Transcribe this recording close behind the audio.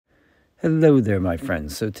Hello there, my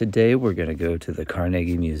friends. So today we're going to go to the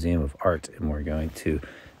Carnegie Museum of Art, and we're going to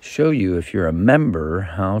show you, if you're a member,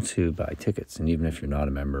 how to buy tickets, and even if you're not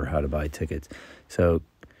a member, how to buy tickets. So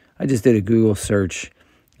I just did a Google search,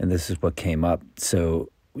 and this is what came up.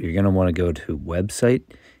 So you're going to want to go to website,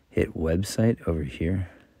 hit website over here,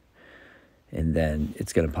 and then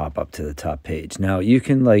it's going to pop up to the top page. Now you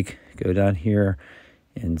can go down here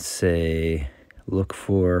and say, look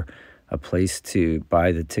for a place to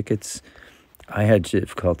buy the tickets. I had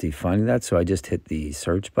difficulty finding that, so I just hit the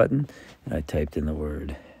search button and I typed in the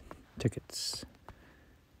word tickets.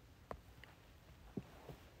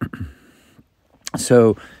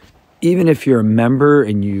 So even if you're a member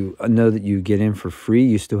and you know that you get in for free,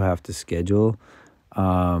 you still have to schedule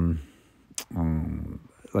a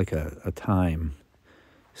time.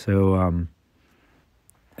 So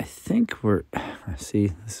I think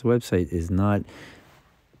see, this website is not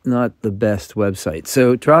the best website.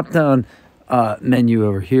 So drop down menu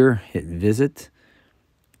over here, hit visit.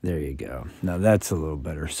 There you go. Now that's a little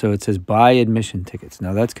better. So it says buy admission tickets.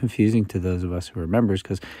 Now that's confusing to those of us who are members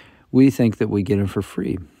because we think that we get them for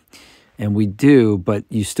free. And we do, but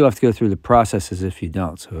you still have to go through the process as if you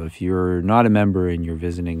don't. So if you're not a member and you're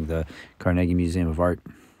visiting the Carnegie Museum of Art,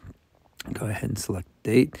 go ahead and select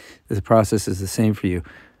date. This process is the same for you.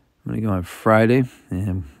 I'm going to go on Friday,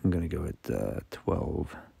 and I'm going to go at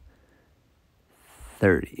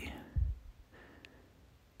 12:30.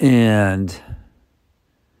 And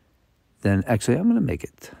then actually I'm going to make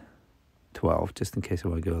it 12 just in case I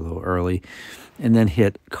want to go a little early. And then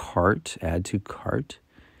hit cart, add to cart.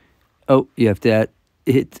 Oh, you have to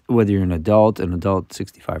hit whether you're an adult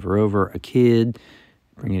 65 or over, a kid,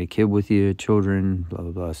 bringing a kid with you, children, blah,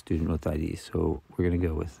 blah, blah, student with ID. So we're going to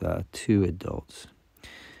go with 2 adults.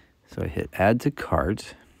 So I hit add to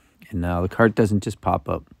cart, and now the cart doesn't just pop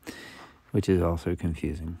up, which is also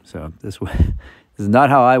confusing. So this is not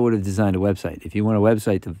how I would have designed a website. If you want a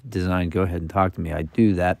website to design, go ahead and talk to me. I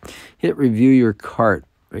do that. Hit review your cart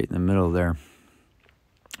right in the middle there.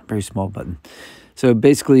 Very small button. So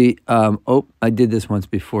basically, I did this once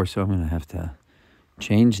before, so I'm going to have to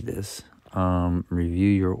change this. Review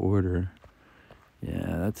your order.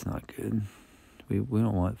 Yeah, that's not good. We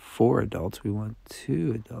don't want 4 adults. We want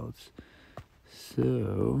 2 adults.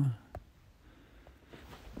 So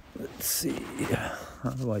let's see. How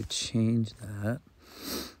do I change that?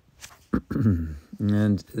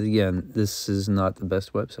 And again, this is not the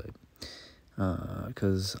best website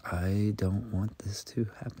because I don't want this to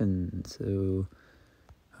happen. So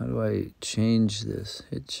how do I change this?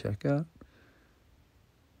 Hit checkout.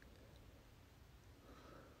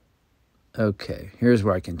 Okay, here's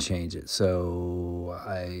where I can change it. So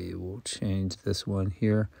I will change this one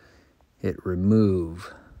here. Hit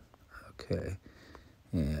remove. Okay.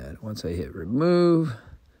 And once I hit remove,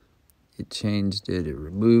 it changed it. It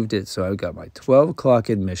removed it. So I've got my 12 o'clock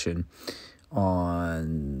admission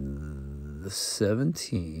on the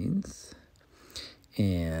 17th.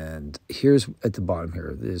 And here's at the bottom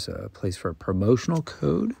here, there's a place for a promotional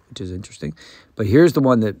code, which is interesting. But here's the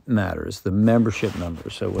one that matters, the membership number.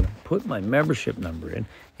 So when I put my membership number in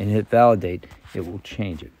and hit validate, it will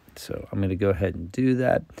change it. So I'm going to go ahead and do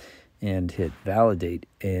that and hit validate.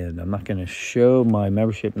 And I'm not going to show my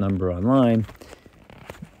membership number online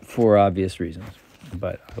for obvious reasons,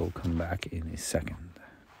 but I will come back in a second.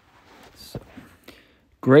 So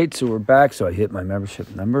great, so we're back. So I hit my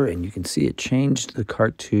membership number, and you can see it changed the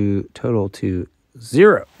cart total to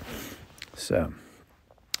 0. So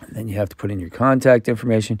then you have to put in your contact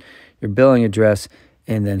information, your billing address,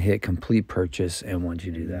 and then hit complete purchase. And once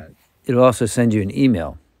you do that, it'll also send you an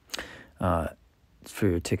email for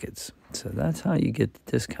your tickets. So that's how you get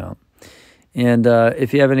the discount. And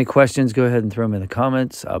if you have any questions, go ahead and throw them in the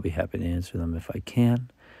comments. I'll be happy to answer them if I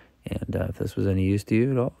can. And if this was any use to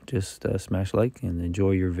you at all, just smash like and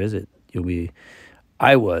enjoy your visit.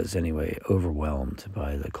 I was anyway, overwhelmed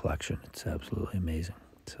by the collection. It's absolutely amazing.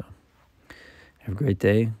 So have a great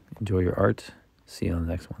day. Enjoy your art. See you on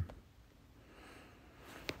the next one.